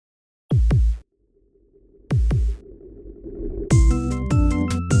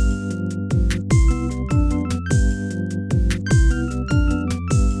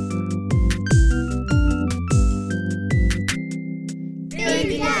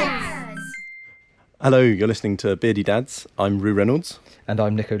Hello, you're listening to Beardy Dads. I'm Rue Reynolds. And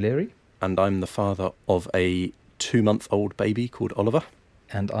I'm Nick O'Leary. And I'm the father of a 2-month-old baby called Oliver.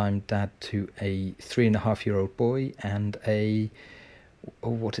 And I'm dad to a 3.5-year-old boy and a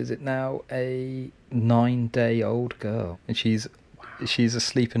 9-day-old girl. And she's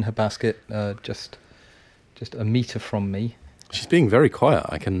asleep in her basket, just a metre from me. She's being very quiet.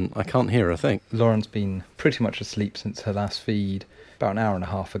 I can't hear her think. Lauren's been pretty much asleep since her last feed, about an hour and a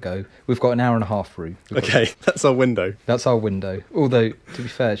half ago. We've got an hour and a half, Rue. Okay, that's our window. That's our window. Although, to be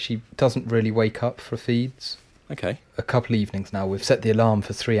fair, she doesn't really wake up for feeds. Okay. A couple of evenings now, we've set the alarm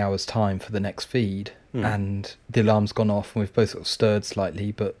for 3 hours' time for the next feed, and the alarm's gone off, and we've both sort of stirred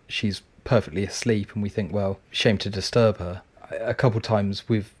slightly, but she's perfectly asleep, and we think, well, shame to disturb her. A couple of times,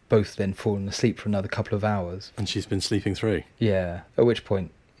 we've both then fallen asleep for another couple of hours. And she's been sleeping through? Yeah, at which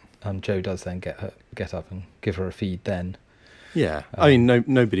point Joe does then get up and give her a feed then. Yeah, I mean,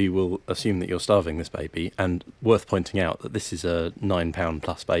 nobody will assume that you're starving this baby, and worth pointing out that this is a 9-pound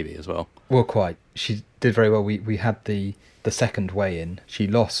plus baby as well. Well, quite. She did very well. We had the second weigh-in. She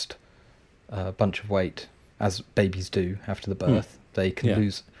lost a bunch of weight, as babies do after the birth. They can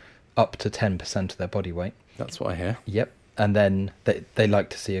lose up to 10% of their body weight. That's what I hear. Yep. And then they like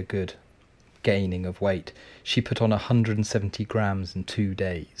to see a good gaining of weight. She put on 170 grams in 2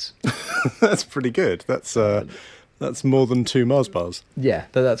 days. That's pretty good. That's more than 2 Mars bars. Yeah,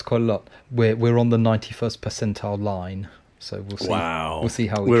 that's quite a lot. We're on the 91st percentile line, so we'll see. Wow. We'll see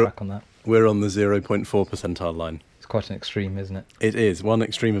how we track on that. We're on the 0.4 percentile line. It's quite an extreme, isn't it? It is, one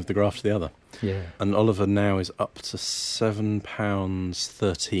extreme of the graph to the other. Yeah. And Oliver now is up to £7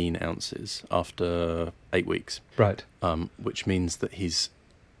 13 ounces after 8 weeks. Right. Which means that he's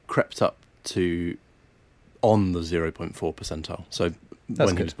crept up to on the 0.4 percentile. So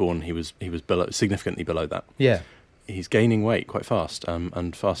when he was born, he was significantly below that. Yeah. He's gaining weight quite fast,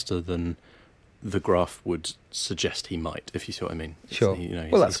 and faster than the graph would suggest he might, if you see what I mean. Sure.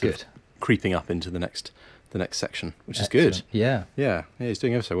 Well, that's good. Creeping up into the next section, which is Excellent. good. Yeah. Yeah, he's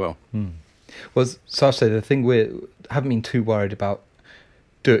doing ever so well. Well, so I say the thing haven't been too worried about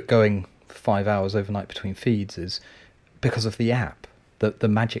going 5 hours overnight between feeds is because of the app, the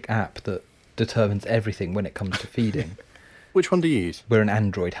magic app that determines everything when it comes to feeding. Which one do you use? We're an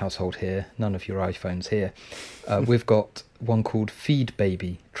Android household here, none of your iPhones here. We've got one called Feed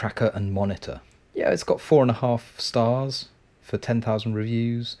Baby Tracker and Monitor. Yeah, it's got 4.5 stars for 10,000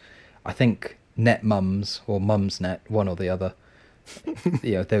 reviews. I think NetMums or Mumsnet, one or the other.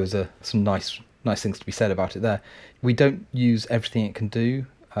 There was some nice things to be said about it there. We don't use everything it can do.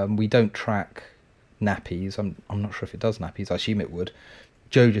 We don't track nappies. I'm not sure if it does nappies. I assume it would.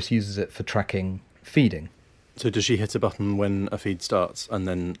 Joe just uses it for tracking feeding. So does she hit a button when a feed starts and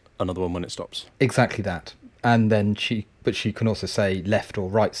then another one when it stops? Exactly that. And then she can also say left or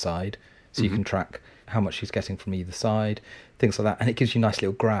right side, so you can track how much she's getting from either side, things like that. And it gives you nice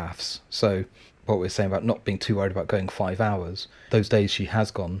little graphs. So what we're saying about not being too worried about going 5 hours, those days she has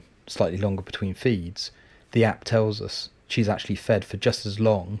gone slightly longer between feeds, the app tells us she's actually fed for just as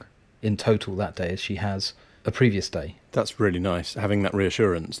long in total that day as she has a previous day. That's really nice, having that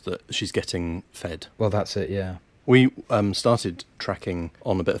reassurance that she's getting fed. Well, that's it, yeah. We started tracking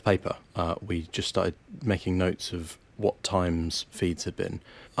on a bit of paper. We just started making notes of what times feeds had been.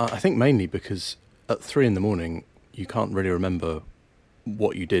 I think mainly because at 3 a.m, you can't really remember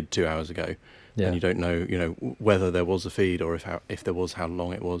what you did 2 hours ago. Yeah. And you don't know, whether there was a feed or if there was, how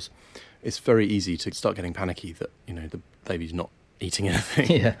long it was. It's very easy to start getting panicky that, the baby's not eating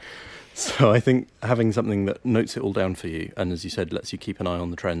anything. Yeah. So I think having something that notes it all down for you, and as you said, lets you keep an eye on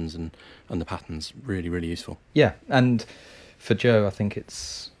the trends and the patterns, really, really useful. Yeah, and for Jo, I think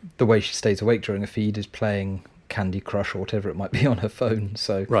it's the way she stays awake during a feed is playing Candy Crush or whatever it might be on her phone.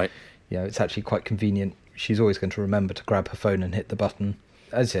 So right. It's actually quite convenient. She's always going to remember to grab her phone and hit the button.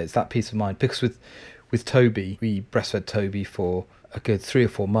 As I say, it's that peace of mind. Because with Toby, we breastfed Toby for a good 3 or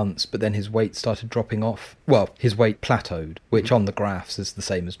 4 months, but then his weight started dropping off. Well, his weight plateaued, which on the graphs is the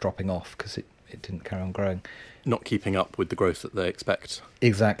same as dropping off because it didn't carry on growing. Not keeping up with the growth that they expect.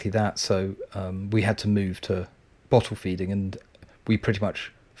 Exactly that. So we had to move to bottle feeding, and we pretty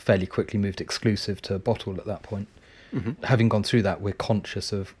much fairly quickly moved exclusive to bottle at that point. Mm-hmm. Having gone through that, we're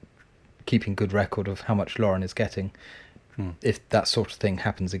conscious of keeping good record of how much Lauren is getting. If that sort of thing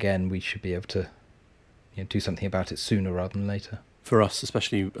happens again, we should be able to do something about it sooner rather than later. For us,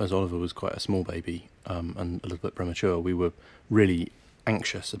 especially as Oliver was quite a small baby and a little bit premature, we were really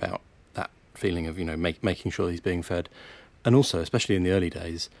anxious about that feeling of making sure he's being fed, and also, especially in the early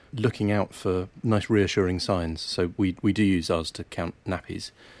days, looking out for nice reassuring signs. So we do use ours to count nappies,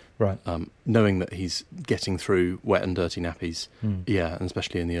 Right. Knowing that he's getting through wet and dirty nappies, yeah, and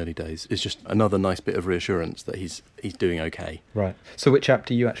especially in the early days, is just another nice bit of reassurance that he's doing okay. Right. So which app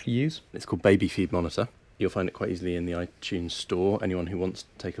do you actually use? It's called Baby Feed Monitor. You'll find it quite easily in the iTunes store. Anyone who wants to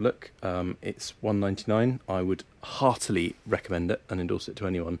take a look. It's $1.99. I would heartily recommend it and endorse it to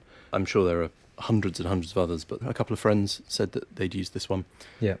anyone. I'm sure there are hundreds and hundreds of others, but a couple of friends said that they'd use this one.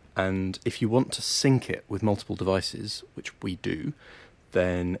 Yeah. And if you want to sync it with multiple devices, which we do,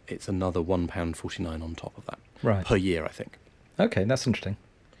 then it's another £1.49 on top of that. Right. Per year, I think. Okay, that's interesting.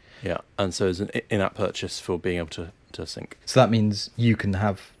 Yeah, and so as an in-app purchase for being able to sync. So that means you can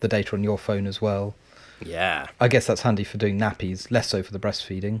have the data on your phone as well. Yeah. I guess that's handy for doing nappies, less so for the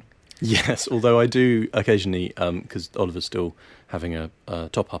breastfeeding. Yes, although I do occasionally, because Oliver's still having a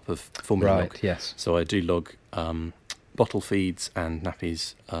top-up of formula log. Right, yes. So I do log bottle feeds and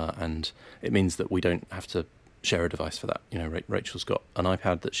nappies, and it means that we don't have to share a device for that. You know, Rachel's got an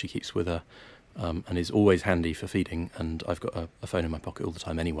iPad that she keeps with her, and is always handy for feeding, and I've got a phone in my pocket all the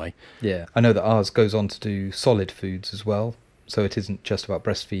time anyway. Yeah, I know that ours goes on to do solid foods as well, so it isn't just about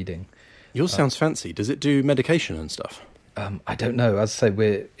breastfeeding. Yours sounds fancy. Does it do medication and stuff? I don't know. As I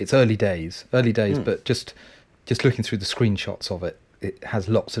say, it's early days, but just looking through the screenshots of it, it has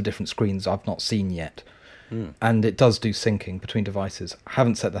lots of different screens I've not seen yet. And it does do syncing between devices. I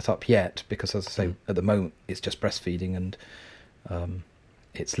haven't set that up yet because, as I say, at the moment it's just breastfeeding, and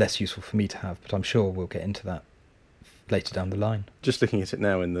it's less useful for me to have, but I'm sure we'll get into that later down the line. Just looking at it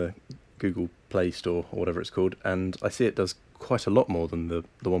now in the Google Play Store or whatever it's called, and I see it does quite a lot more than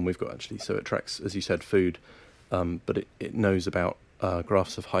the one we've got, actually. So it tracks, as you said, food, but it knows about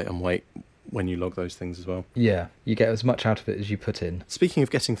graphs of height and weight when you log those things as well. Yeah, you get as much out of it as you put in. Speaking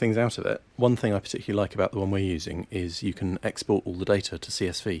of getting things out of it, one thing I particularly like about the one we're using is you can export all the data to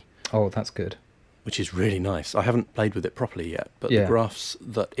CSV. Oh, that's good. Which is really nice. I haven't played with it properly yet, but Yeah. the graphs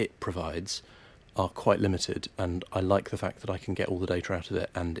that it provides are quite limited, and I like the fact that I can get all the data out of it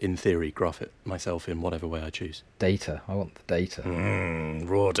and, in theory, graph it myself in whatever way I choose. Data. I want the data.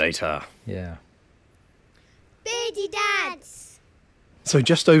 Raw data. Yeah. Birdie Dads! So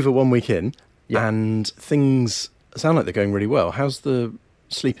just over 1 week in, Yeah. and things sound like they're going really well. How's the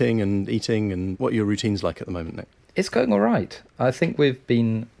sleeping and eating, and what are your routines like at the moment, Nick? It's going all right. I think we've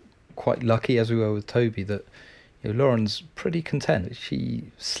been quite lucky, as we were with Toby, that Lauren's pretty content. She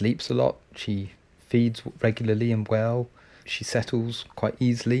sleeps a lot. She feeds regularly and well. She settles quite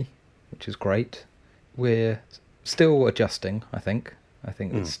easily, which is great. We're still adjusting, I think. I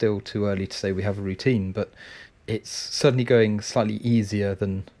think it's still too early to say we have a routine, but it's certainly going slightly easier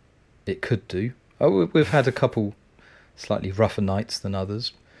than it could do. Oh, we've had a couple slightly rougher nights than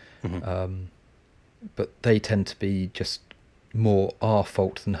others, but they tend to be just more our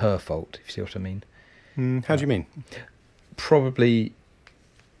fault than her fault, if you see what I mean. How do you mean? Probably,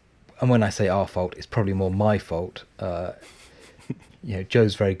 and when I say our fault, it's probably more my fault.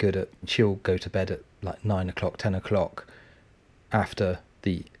 Jo's very good she'll go to bed at like 9 o'clock, 10 o'clock after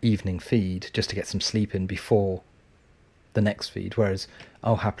the evening feed just to get some sleep in before the next feed, whereas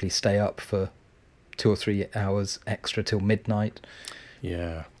I'll happily stay up for 2 or 3 hours extra till midnight.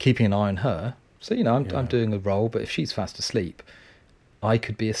 Yeah. Keeping an eye on her. So, I'm Yeah. doing a role, but if she's fast asleep, I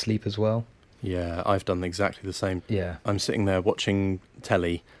could be asleep as well. Yeah, I've done exactly the same. Yeah. I'm sitting there watching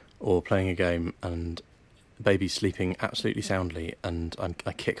telly or playing a game, and baby's sleeping absolutely soundly, and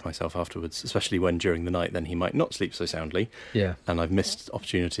I kick myself afterwards, especially when during the night then he might not sleep so soundly. Yeah. And I've missed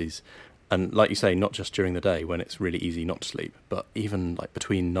opportunities. And like you say, not just during the day when it's really easy not to sleep, but even like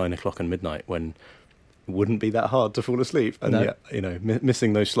between 9 o'clock and midnight when it wouldn't be that hard to fall asleep. And No. yet,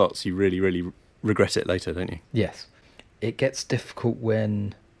 missing those slots, you really, really regret it later, don't you? Yes. It gets difficult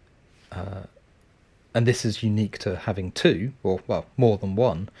when, and this is unique to having two, or, well, more than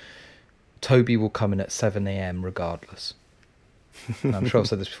one, Toby will come in at 7 a.m. regardless. And I'm sure I've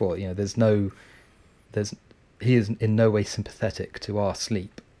said this before, he is in no way sympathetic to our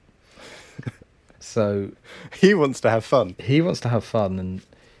sleep. So He wants to have fun. he wants to have fun, and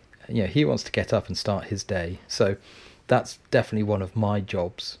he wants to get up and start his day. So that's definitely one of my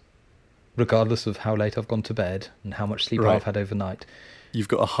jobs, regardless of how late I've gone to bed and how much sleep Right. I've had overnight. You've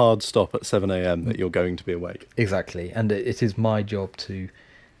got a hard stop at 7 a.m. that you're going to be awake. Exactly, and it is my job to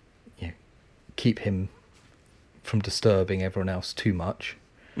keep him from disturbing everyone else too much,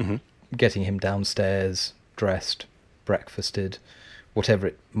 getting him downstairs, dressed, breakfasted, whatever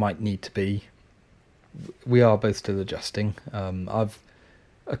it might need to be. We are both still adjusting. A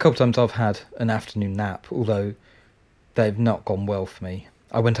couple of times I've had an afternoon nap, although they've not gone well for me.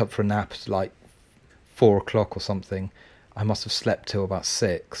 I went up for a nap at like 4 o'clock or something. I must have slept till about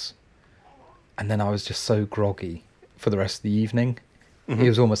 6, and then I was just so groggy for the rest of the evening. It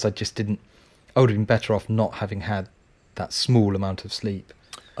was almost I would have been better off not having had that small amount of sleep.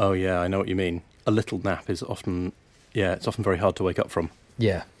 Oh yeah, I know what you mean. A little nap is often, it's often very hard to wake up from.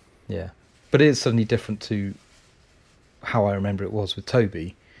 Yeah, yeah. But it is suddenly different to how I remember it was with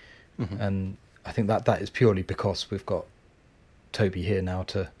Toby. And I think that is purely because we've got Toby here now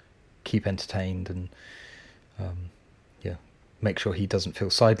to keep entertained and make sure he doesn't feel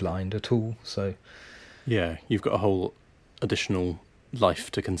sidelined at all. So yeah, you've got a whole additional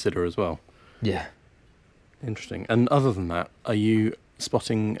life to consider as well. Yeah. Interesting. And other than that, are you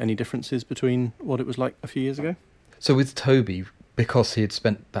spotting any differences between what it was like a few years ago? So with Toby, because he had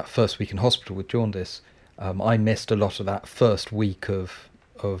spent that first week in hospital with jaundice, I missed a lot of that first week of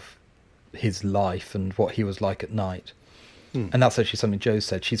his life and what he was like at night. And that's actually something Jo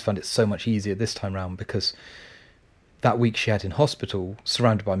said. She's found it so much easier this time round because that week she had in hospital,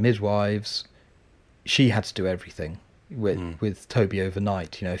 surrounded by midwives, she had to do everything with Toby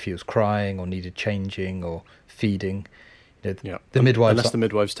overnight. If he was crying or needed changing or feeding. The midwives, unless the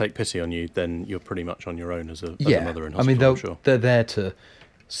midwives take pity on you, then you're pretty much on your own as a mother in hospital. I mean, I'm sure. they're there to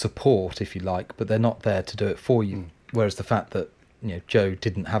support, if you like, but they're not there to do it for you. Whereas the fact that Jo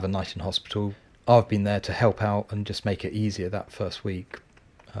didn't have a night in hospital, I've been there to help out and just make it easier that first week.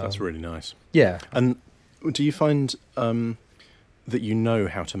 That's really nice. Yeah. And do you find that you know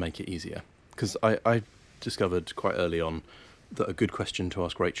how to make it easier? Because I discovered quite early on that a good question to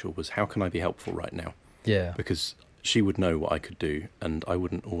ask Rachel was, how can I be helpful right now? Yeah. Because she would know what I could do and I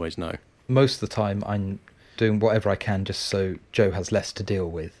wouldn't always know. Most of the time I'm doing whatever I can just so Jo has less to deal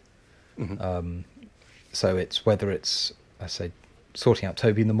with. So it's whether it's, I say, sorting out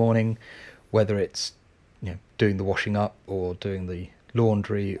Toby in the morning, whether it's doing the washing up or doing the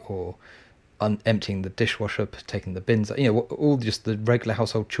laundry or emptying the dishwasher, taking the bins, all just the regular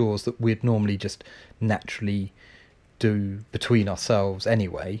household chores that we'd normally just naturally do between ourselves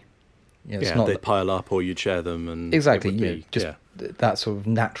anyway. It's not they'd pile up or you'd share them, and exactly, that sort of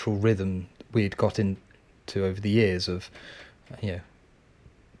natural rhythm we'd got into over the years of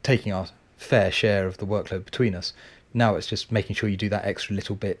taking our fair share of the workload between us. Now it's just making sure you do that extra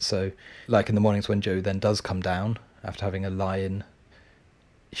little bit. So like in the mornings when Jo then does come down after having a lie-in,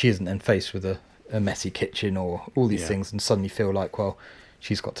 she isn't then faced with a messy kitchen or all these things and suddenly feel like, well,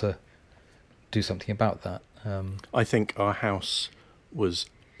 she's got to do something about that. I think our house was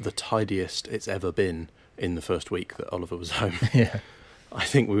the tidiest it's ever been in the first week that Oliver was home. Yeah. I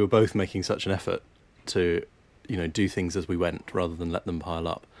think we were both making such an effort to, do things as we went rather than let them pile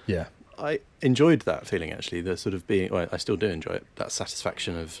up. Yeah. I enjoyed that feeling, actually, the sort of I still do enjoy it, that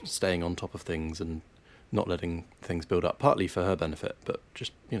satisfaction of staying on top of things and not letting things build up, partly for her benefit, but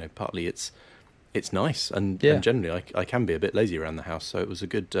just, partly it's nice. And generally I can be a bit lazy around the house, so it was a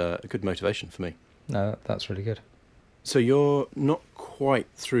good motivation for me. No, that's really good. So you're not quite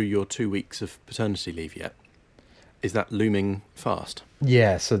through your 2 weeks of paternity leave yet. Is that looming fast?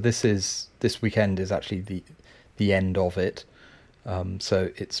 Yeah, so this weekend is actually the end of it.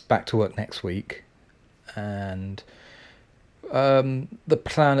 So it's back to work next week, and the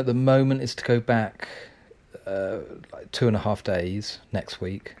plan at the moment is to go back like 2.5 days next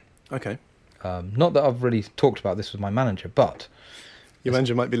week. Okay. Not that I've really talked about this with my manager, but your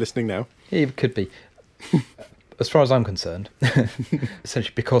manager might be listening now. He could be. As far as I'm concerned,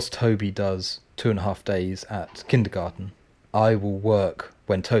 essentially because Toby does 2.5 days at kindergarten, I will work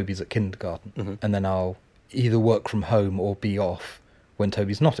when Toby's at kindergarten, and then I'll either work from home or be off when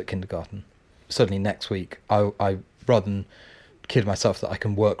Toby's not at kindergarten. Certainly next week, I rather than kid myself that I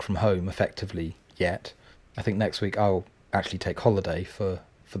can work from home effectively yet, I think next week I'll actually take holiday for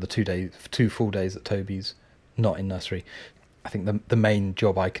the 2 full days that Toby's not in nursery. I think the main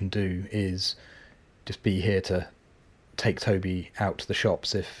job I can do is just be here to take Toby out to the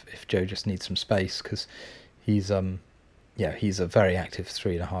shops if Jo just needs some space, because he's a very active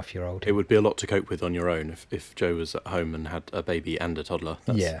 3.5-year-old. It would be a lot to cope with on your own if Jo was at home and had a baby and a toddler.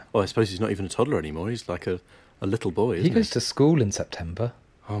 Well, I suppose he's not even a toddler anymore. He's like a little boy, isn't he? He goes to school in September.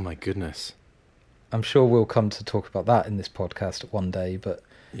 Oh my goodness. I'm sure we'll come to talk about that in this podcast one day, but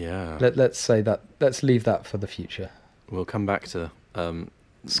yeah, let's leave that for the future. We'll come back to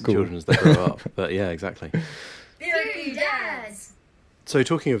school. Children as they grow up. But yeah, exactly. Three dads. So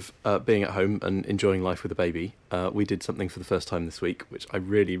talking of being at home and enjoying life with a baby, we did something for the first time this week, which I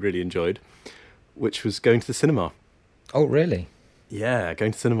really, really enjoyed, which was going to the cinema. Oh, really? Yeah,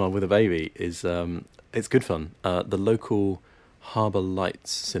 going to cinema with a baby is it's good fun. The local Harbour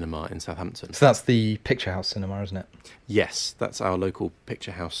Lights cinema in Southampton. So that's the Picture House cinema, isn't it? Yes, that's our local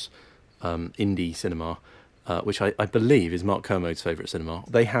Picture House indie cinema, which I believe is Mark Kermode's favourite cinema.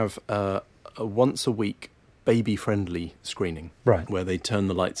 They have a once a week baby-friendly screening, Right. where they turn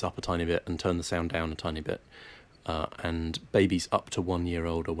the lights up a tiny bit and turn the sound down a tiny bit, and babies up to 1 year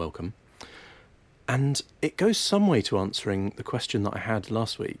old are welcome. And it goes some way to answering the question that I had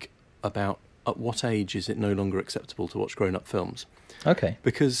last week about at what age is it no longer acceptable to watch grown-up films. Okay.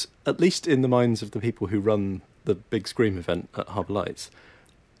 Because, at least in the minds of the people who run the big Scream event at Harbour Lights,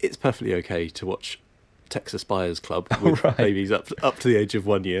 it's perfectly okay to watch Texas Buyers Club with right. babies up to the age of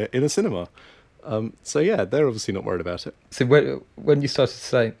 1 year in a cinema. So yeah, they're obviously not worried about it. So when you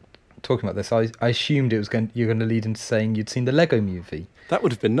started talking about this, I assumed you're going to lead into saying you'd seen the Lego Movie. That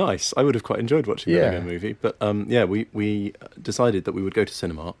would have been nice. I would have quite enjoyed watching the Yeah. Lego Movie. But we decided that we would go to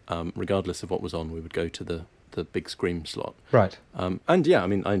cinema, regardless of what was on. We would go to the big Scream slot. Right. And yeah, I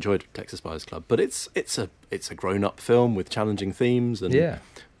mean, I enjoyed Texas Buyers Club, but it's a grown-up film with challenging themes and Yeah.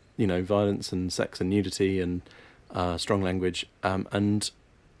 violence and sex and nudity and strong language, and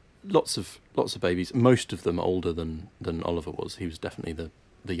lots of babies. Most of them older than Oliver was. He was definitely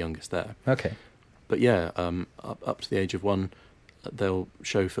the youngest there. Okay. But yeah, up to the age of 1, they'll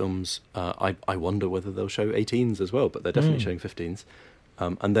show films. I wonder whether they'll show 18s as well, but they're definitely showing 15s.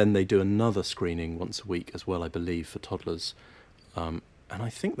 And then they do another screening once a week as well, I believe, for toddlers. And I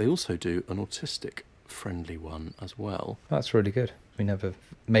think they also do an autistic-friendly one as well. That's really good. We never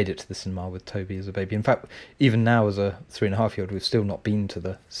made it to the cinema with Toby as a baby. In fact, even now as a 3.5-year-old, we've still not been to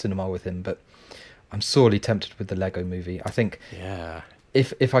the cinema with him, but I'm sorely tempted with the Lego Movie. I think Yeah.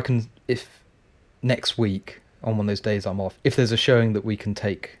 if next week, on one of those days I'm off, if there's a showing that we can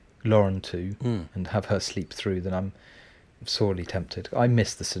take Lauren to and have her sleep through, then I'm sorely tempted. I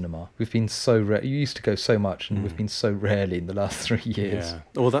miss the cinema. We've been so rare. You used to go so much, and we've been so rarely in the last 3 years. Yeah.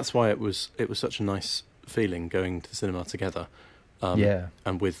 Well, that's why it was such a nice feeling going to the cinema together. Yeah.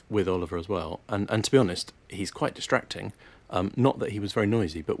 And with Oliver as well. And to be honest, he's quite distracting. Not that he was very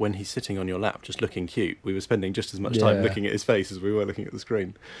noisy, but when he's sitting on your lap just looking cute, we were spending just as much time Yeah. looking at his face as we were looking at the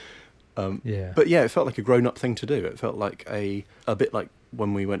screen. Yeah. But yeah, it felt like a grown-up thing to do. It felt like a bit like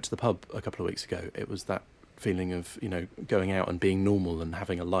when we went to the pub a couple of weeks ago. It was that feeling of, going out and being normal and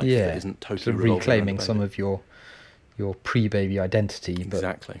having a life that isn't totally sort of revolving around reclaiming the some baby. of your pre-baby identity, but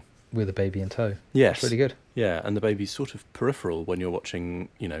Exactly. with a baby in tow. Yes. It's really good. Yeah, and the baby's sort of peripheral when you're watching,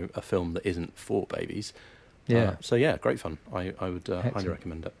 a film that isn't for babies. Yeah. So yeah, great fun. I would highly Excellent.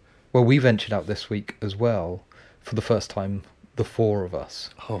 recommend it. Well, we ventured out this week as well, for the first time, the 4 of us.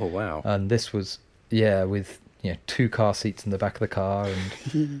 Oh wow. And this was, with 2 car seats in the back of the car,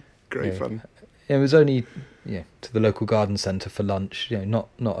 and Great yeah. fun. it was only to the local garden centre for lunch. Not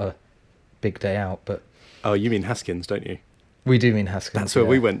a big day out, but Oh, you mean Haskins, don't you? we do mean Haskins. That's where yeah.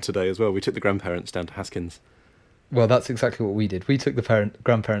 we went today as well. We took the grandparents down to Haskins. Well, that's exactly what we did. We took the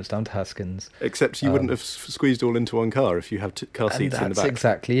grandparents down to Haskins. Except you wouldn't have squeezed all into one car if you have car And seats in the that's back.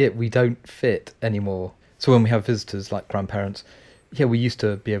 exactly it. We don't fit anymore. So when we have visitors like grandparents, we used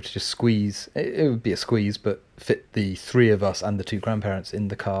to be able to just squeeze. It would be a squeeze, but fit the 3 of us and the 2 grandparents in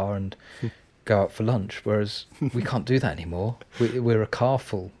the car and go out for lunch. Whereas we can't do that anymore. We're a car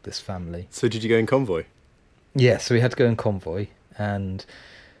full, this family. So did you go in convoy? Yeah, so we had to go in convoy, and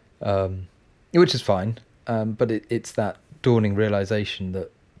which is fine. But it's that dawning realization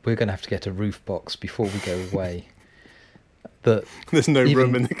that we're going to have to get a roof box before we go away. That There's no Even-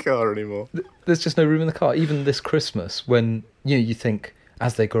 room in the car anymore. there's just no room in the car. Even this Christmas, when you think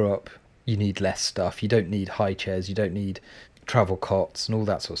as they grow up, you need less stuff. You don't need high chairs. You don't need travel cots and all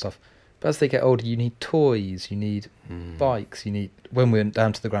that sort of stuff. But as they get older, you need toys. You need bikes. You need. When we went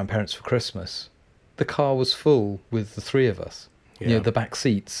down to the grandparents for Christmas, the car was full with the 3 of us. Yeah. The back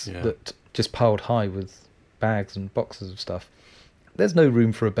seats Yeah. that just piled high with bags and boxes of stuff. There's no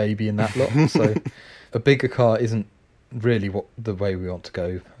room for a baby in that lot. So a bigger car isn't really the way we want to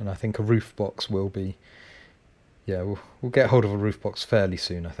go, and I think a roof box will be. We'll get hold of a roof box fairly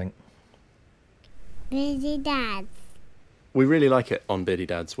soon, I think. Busy Dads. We really like it on Beardy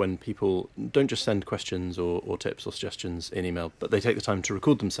Dads when people don't just send questions or tips or suggestions in email, but they take the time to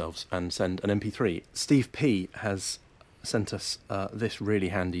record themselves and send an MP3. Steve P has sent us this really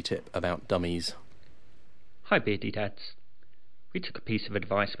handy tip about dummies. Hi Beardy Dads. We took a piece of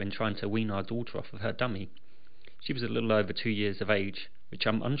advice when trying to wean our daughter off of her dummy. She was a little over 2 years of age, which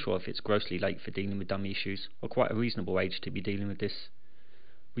I'm unsure if it's grossly late for dealing with dummy issues, or quite a reasonable age to be dealing with this.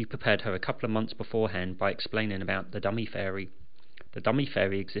 We prepared her a couple of months beforehand by explaining about the Dummy Fairy. The Dummy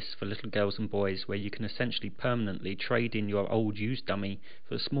Fairy exists for little girls and boys, where you can essentially permanently trade in your old used dummy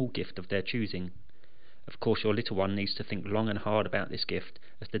for a small gift of their choosing. Of course, your little one needs to think long and hard about this gift,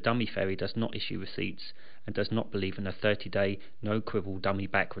 as the Dummy Fairy does not issue receipts and does not believe in a 30-day no-quibble dummy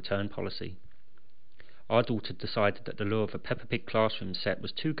back return policy. Our daughter decided that the lure of a Peppa Pig classroom set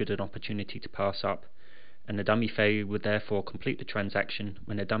was too good an opportunity to pass up, and the dummy fairy would therefore complete the transaction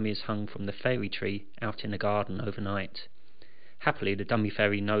when the dummy is hung from the fairy tree out in the garden overnight. Happily, the dummy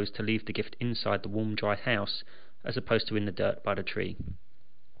fairy knows to leave the gift inside the warm, dry house as opposed to in the dirt by the tree.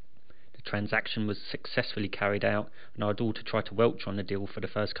 The transaction was successfully carried out, and our daughter tried to welch on the deal for the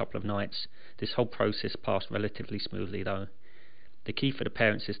first couple of nights. This whole process passed relatively smoothly, though. The key for the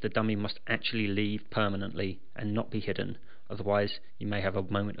parents is the dummy must actually leave permanently and not be hidden, otherwise you may have a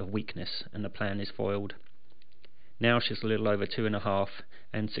moment of weakness and the plan is foiled. Now she's a little over 2.5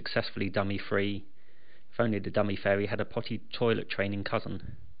 and successfully dummy free. If only the dummy fairy had a potty toilet training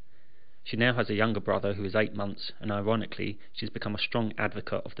cousin. She now has a younger brother who is 8 months, and ironically she's become a strong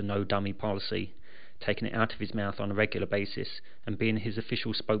advocate of the no dummy policy, taking it out of his mouth on a regular basis and being his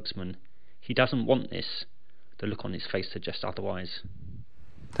official spokesman. He doesn't want this. The look on his face suggests otherwise.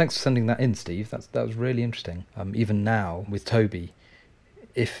 Thanks for sending that in, Steve. That was really interesting. Even now, with Toby,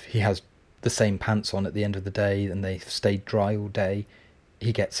 if he has the same pants on at the end of the day and they've stayed dry all day,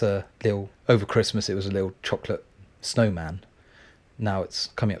 he gets a little... Over Christmas it was a little chocolate snowman. Now it's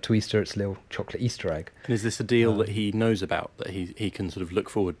coming up to Easter, it's a little chocolate Easter egg. And is this a deal that he knows about, that he can sort of look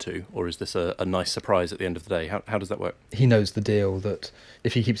forward to, or is this a nice surprise at the end of the day? How does that work? He knows the deal that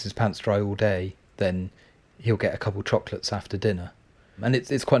if he keeps his pants dry all day, then he'll get a couple chocolates after dinner. And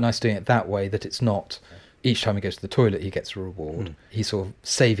it's quite nice doing it that way, that it's not each time he goes to the toilet he gets a reward. He's sort of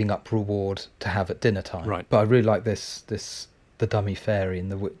saving up reward to have at dinner time. Right. But I really like the dummy fairy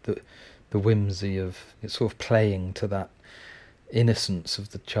and the whimsy of it's sort of playing to that innocence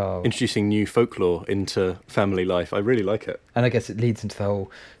of the child. Introducing new folklore into family life. I really like it. And I guess it leads into the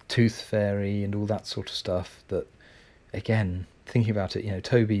whole tooth fairy and all that sort of stuff that, again, thinking about it,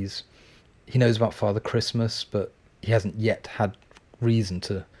 Toby's, he knows about Father Christmas, but he hasn't yet had reason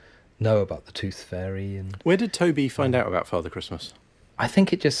to know about the tooth fairy. And where did Toby find out about Father Christmas? I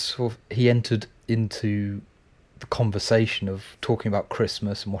think it just sort of, he entered into the conversation of talking about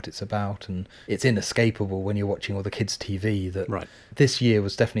Christmas and what it's about, and it's inescapable when you're watching all the kids' TV that this year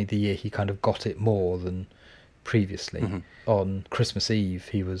was definitely the year he kind of got it more than previously. On Christmas Eve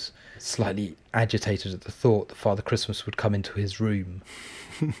he was slightly agitated at the thought that Father Christmas would come into his room.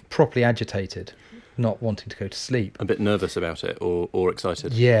 Properly agitated, not wanting to go to sleep. A bit nervous about it, or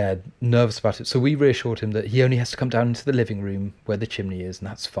excited? Yeah, nervous about it. So we reassured him that he only has to come down into the living room where the chimney is, and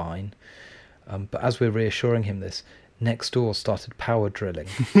that's fine. But as we're reassuring him this, next door started power drilling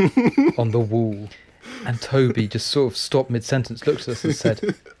on the wall. And Toby just sort of stopped mid-sentence, looked at us and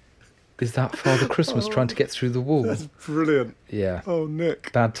said, "Is that Father Christmas trying to get through the wall?" That's brilliant. Yeah. Oh,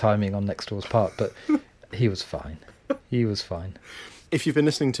 Nick. Bad timing on next door's part, but he was fine. He was fine. If you've been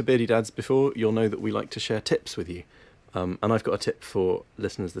listening to Beardy Dads before, you'll know that we like to share tips with you. And I've got a tip for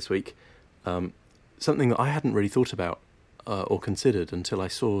listeners this week. Something that I hadn't really thought about or considered until I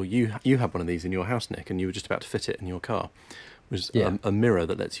saw you had one of these in your house, Nick, and you were just about to fit it in your car. It was a mirror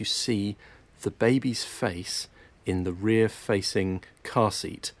that lets you see the baby's face in the rear-facing car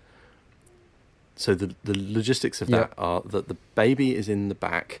seat. So the logistics of that are that the baby is in the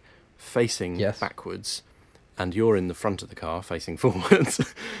back, facing backwards, and you're in the front of the car, facing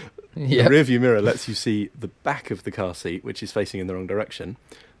forwards. The rear-view mirror lets you see the back of the car seat, which is facing in the wrong direction.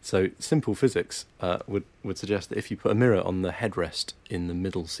 So simple physics would suggest that if you put a mirror on the headrest in the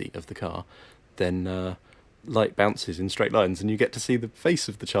middle seat of the car, then light bounces in straight lines and you get to see the face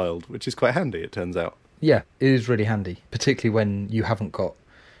of the child, which is quite handy, it turns out. Yeah, it is really handy, particularly when you haven't got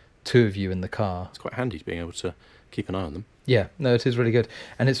two of you in the car. It's quite handy to being able to keep an eye on them. Yeah, no, it is really good.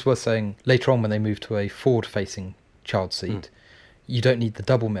 And it's worth saying, later on when they move to a forward-facing child seat, you don't need the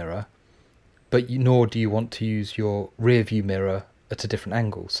double mirror, but nor do you want to use your rear-view mirror at a different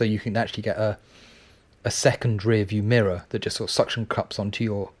angle. So you can actually get a second rear-view mirror that just sort of suction cups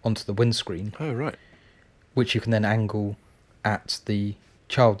onto the windscreen. Oh, right. Which you can then angle at the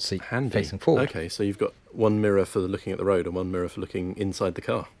child seat facing forward. Okay, so you've got one mirror for looking at the road and one mirror for looking inside the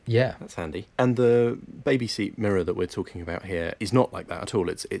car. Yeah. That's handy. And the baby seat mirror that we're talking about here is not like that at all.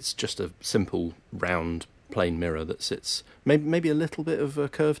 It's just a simple, round, plain mirror that sits, maybe a little bit of a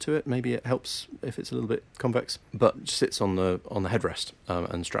curve to it. Maybe it helps if it's a little bit convex, but sits on the headrest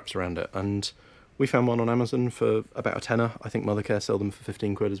and straps around it. And we found one on Amazon for about a tenner. I think Mothercare sell them for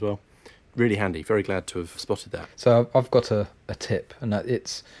 15 quid as well. Really handy. Very glad to have spotted that. So I've got a tip, and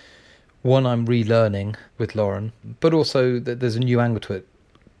it's one I'm relearning with Lauren, but also that there's a new angle to it.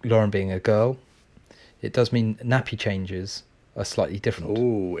 Lauren being a girl, it does mean nappy changes are slightly different.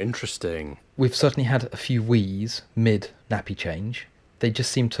 Oh, interesting. We've certainly had a few wheeze mid nappy change. They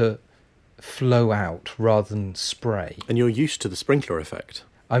just seem to flow out rather than spray. And you're used to the sprinkler effect.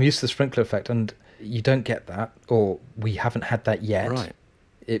 I'm used to the sprinkler effect, and you don't get that, or we haven't had that yet. Right.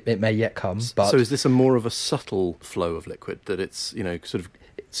 It may yet come, but So is this a more of a subtle flow of liquid, that it's, sort of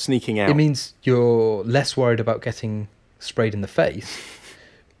sneaking out? it means you're less worried about getting sprayed in the face,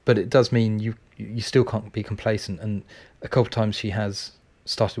 but it does mean you still can't be complacent. And a couple of times she has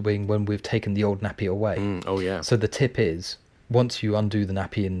started weeing when we've taken the old nappy away. Oh, yeah. So the tip is, once you undo the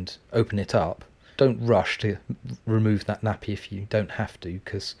nappy and open it up, don't rush to remove that nappy if you don't have to,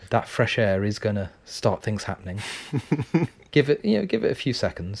 because that fresh air is going to start things happening. Give it a few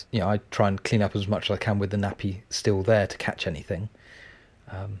seconds. I try and clean up as much as I can with the nappy still there to catch anything.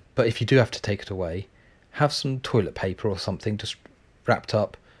 But if you do have to take it away, have some toilet paper or something just wrapped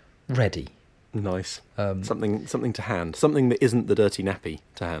up, ready. Nice. Something to hand. Something that isn't the dirty nappy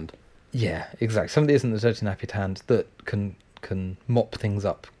to hand. Yeah, exactly. Something that isn't the dirty nappy to hand that can mop things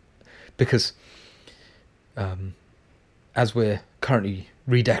up. Because as we're currently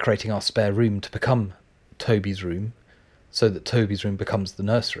redecorating our spare room to become Toby's room, so that Toby's room becomes the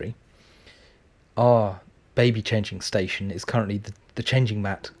nursery, our baby changing station is currently the changing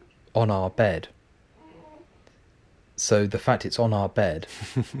mat on our bed. So the fact it's on our bed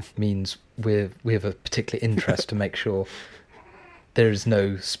means we have a particular interest to make sure there is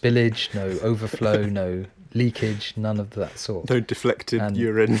no spillage, no overflow, no leakage, none of that sort. No deflected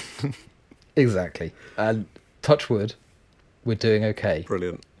urine. Exactly. And touch wood, we're doing okay.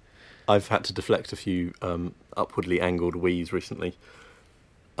 Brilliant. I've had to deflect a few upwardly angled wheeze recently,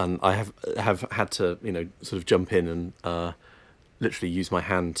 and I have had to sort of jump in and literally use my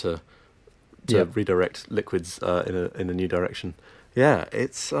hand to redirect liquids in a new direction. Yeah,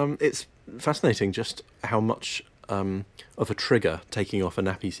 it's fascinating just how much of a trigger taking off a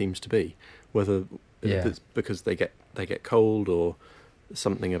nappy seems to be, whether it's because they get cold or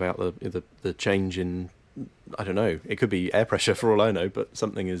something about the change in, I don't know, it could be air pressure for all I know, but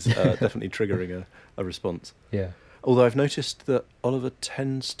something is definitely triggering a response. Yeah. Although I've noticed that Oliver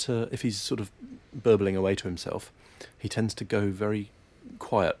tends to, if he's sort of burbling away to himself, he tends to go very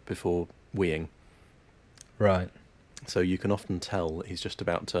quiet before weeing. Right. So you can often tell that he's just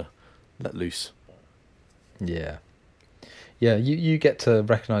about to let loose. Yeah. Yeah, you get to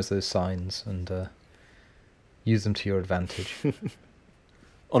recognise those signs and use them to your advantage.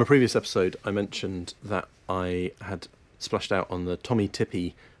 On a previous episode, I mentioned that I had splashed out on the Tommee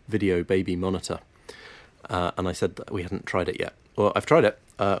Tippee video baby monitor, and I said that we hadn't tried it yet. Well, I've tried it.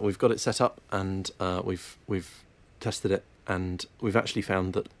 We've got it set up, and we've tested it, and we've actually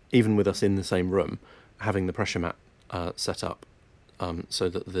found that even with us in the same room, having the pressure mat set up so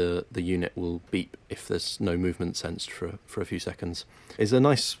that the unit will beep if there's no movement sensed for a few seconds is a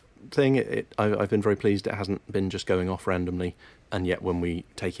nice thing. I've been very pleased it hasn't been just going off randomly, and yet when we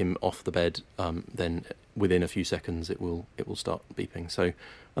take him off the bed, then within a few seconds it will start beeping. So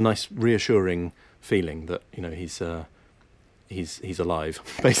a nice reassuring feeling that he's alive,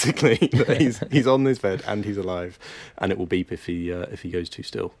 basically. he's on this bed and he's alive, and it will beep if he goes too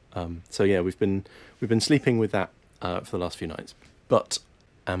still. So yeah, we've been sleeping with that for the last few nights, but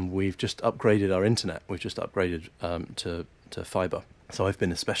we've just upgraded our internet. We've just upgraded to fibre. So I've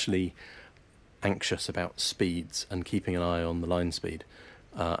been especially anxious about speeds and keeping an eye on the line speed,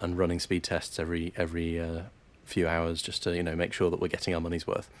 and running speed tests every few hours just to make sure that we're getting our money's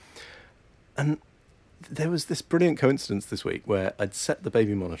worth. And there was this brilliant coincidence this week where I'd set the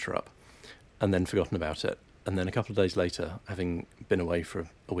baby monitor up and then forgotten about it, and then a couple of days later, having been away for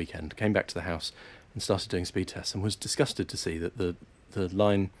a weekend, came back to the house and started doing speed tests and was disgusted to see that the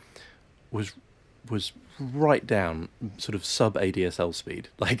line was right down sort of sub ADSL speed,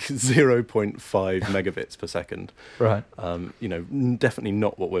 like 0.5 megabits per second. Right. Definitely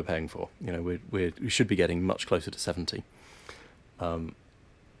not what we're paying for. We should be getting much closer to 70.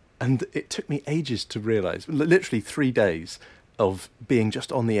 And it took me ages to realise, literally 3 days of being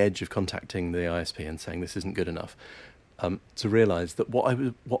just on the edge of contacting the ISP and saying this isn't good enough, to realise that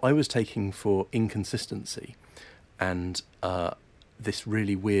what I was taking for inconsistency and this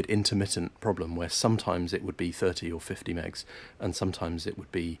really weird intermittent problem where sometimes it would be 30 or 50 megs and sometimes it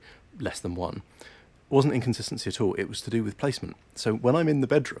would be less than 1, wasn't inconsistency at all. It was to do with placement. So when I'm in the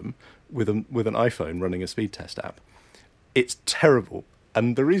bedroom with an iPhone running a speed test app, it's terrible.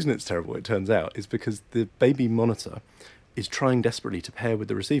 And the reason it's terrible, it turns out, is because the baby monitor is trying desperately to pair with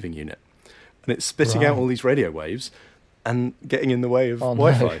the receiving unit. And it's spitting out all these radio waves and getting in the way of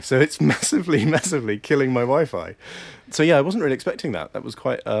Wi-Fi. No. So it's massively, massively killing my Wi-Fi. So yeah, I wasn't really expecting that. That was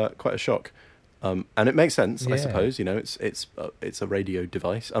quite a shock. And it makes sense, I suppose. It's a radio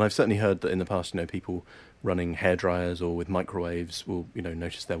device. And I've certainly heard that in the past, people running hairdryers or with microwaves will,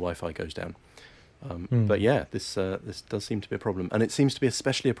 notice their Wi-Fi goes down. But yeah, this does seem to be a problem, and it seems to be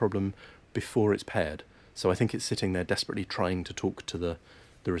especially a problem before it's paired. So I think it's sitting there desperately trying to talk to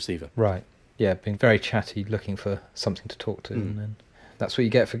the receiver. Right. Yeah, being very chatty, looking for something to talk to, and then that's what you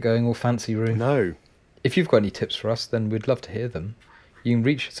get for going all fancy, Roo. No. If you've got any tips for us, then we'd love to hear them. You can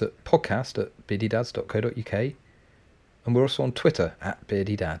reach us at podcast@beardydads.co.uk, and we're also on Twitter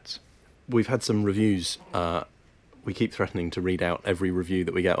 @beardydads. We've had some reviews. We keep threatening to read out every review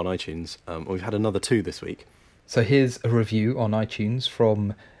that we get on iTunes. We've had another 2 this week. So here's a review on iTunes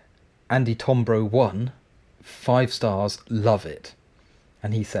from Andy Tombro1, 5 stars, love it.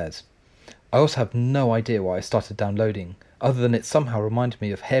 And he says, I also have no idea why I started downloading, other than it somehow reminded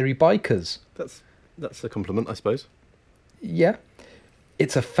me of hairy bikers. That's a compliment, I suppose. Yeah.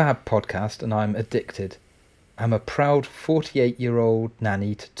 It's a fab podcast and I'm addicted. I'm a proud 48-year-old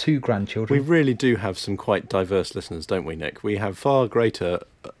nanny to 2 grandchildren. We really do have some quite diverse listeners, don't we, Nick? We have far greater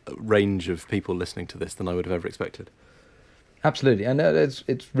range of people listening to this than I would have ever expected. Absolutely, and it's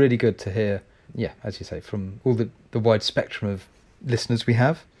really good to hear, yeah, as you say, from all the wide spectrum of listeners we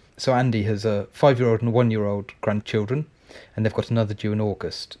have. So Andy has a 5-year-old and a 1-year-old grandchildren, and they've got another due in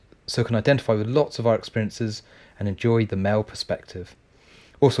August, so can identify with lots of our experiences and enjoy the male perspective.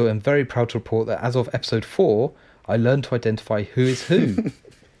 Also, I'm very proud to report that as of episode 4, I learned to identify who is who.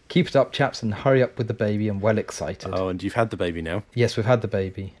 Keep it up, chaps, and hurry up with the baby. I'm well excited. Oh, and you've had the baby now? Yes, we've had the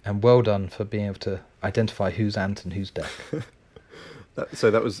baby, and well done for being able to identify who's ant and who's deck. So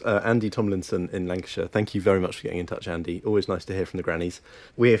that was Andy Tomlinson in Lancashire. Thank you very much for getting in touch, Andy. Always nice to hear from the grannies.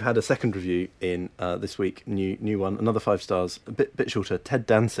 We have had a second review in this week, new one, another 5 stars, a bit shorter, Ted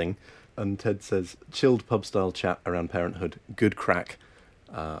Dancing. And Ted says, chilled pub-style chat around parenthood, good crack.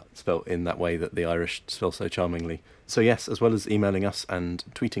 Spelt in that way that the Irish spell so charmingly. So yes, as well as emailing us and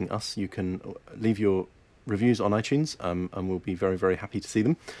tweeting us, you can leave your reviews on iTunes, and we'll be very, very happy to see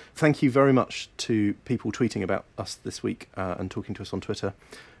them. Thank you very much to people tweeting about us this week and talking to us on Twitter,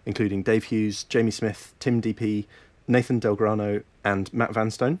 including Dave Hughes, Jamie Smith, Tim DP, Nathan Delgrano, and Matt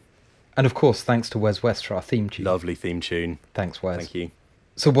Vanstone. And of course, thanks to Wes West for our theme tune. Lovely theme tune. Thanks, Wes. Thank you.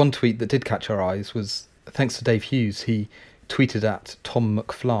 So one tweet that did catch our eyes was thanks to Dave Hughes. He tweeted at Tom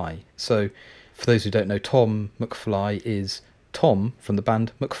McFly. So for those who don't know, Tom McFly is Tom from the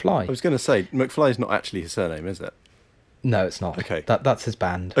band McFly. I was going to say, McFly is not actually his surname, is it? No, it's not. Okay. That's his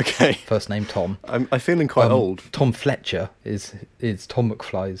band. Okay. First name Tom. I'm feeling quite old. Tom Fletcher is Tom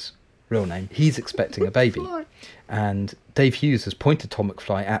McFly's real name. He's expecting a baby. And Dave Hughes has pointed Tom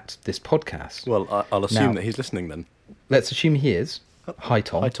McFly at this podcast. Well, I'll assume that he's listening then. Let's assume he is. Hi,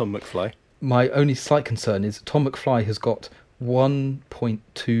 Tom. Hi, Tom McFly. My only slight concern is Tom McFly has got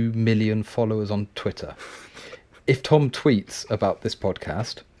 1.2 million followers on Twitter. If Tom tweets about this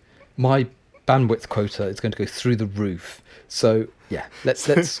podcast, my bandwidth quota is going to go through the roof. So yeah, let's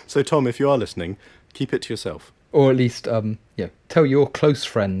So Tom, if you are listening, keep it to yourself, or at least tell your close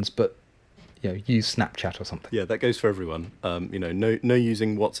friends, but use Snapchat or something. Yeah, that goes for everyone. No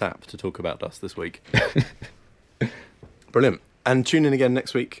using WhatsApp to talk about us this week. Brilliant. And tune in again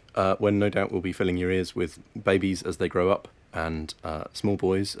next week when no doubt we'll be filling your ears with babies as they grow up and small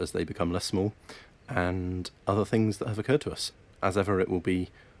boys as they become less small and other things that have occurred to us. As ever, it will be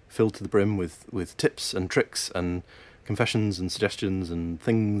filled to the brim with tips and tricks and confessions and suggestions and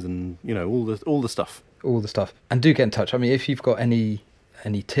things and, all the stuff. All the stuff. And do get in touch. I mean, if you've got any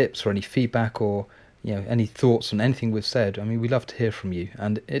tips or any feedback or any thoughts on anything we've said, I mean, we love to hear from you.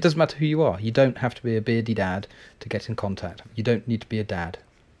 And it doesn't matter who you are. You don't have to be a beardy dad to get in contact. You don't need to be a dad.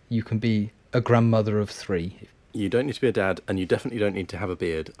 You can be a grandmother of 3. You don't need to be a dad, and you definitely don't need to have a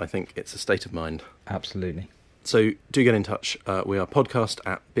beard. I think it's a state of mind. Absolutely. So do get in touch. We are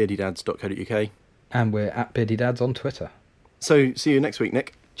podcast@beardydads.co.uk. And we're @beardydads on Twitter. So see you next week,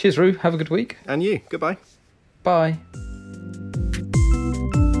 Nick. Cheers, Roo. Have a good week. And you. Goodbye. Bye.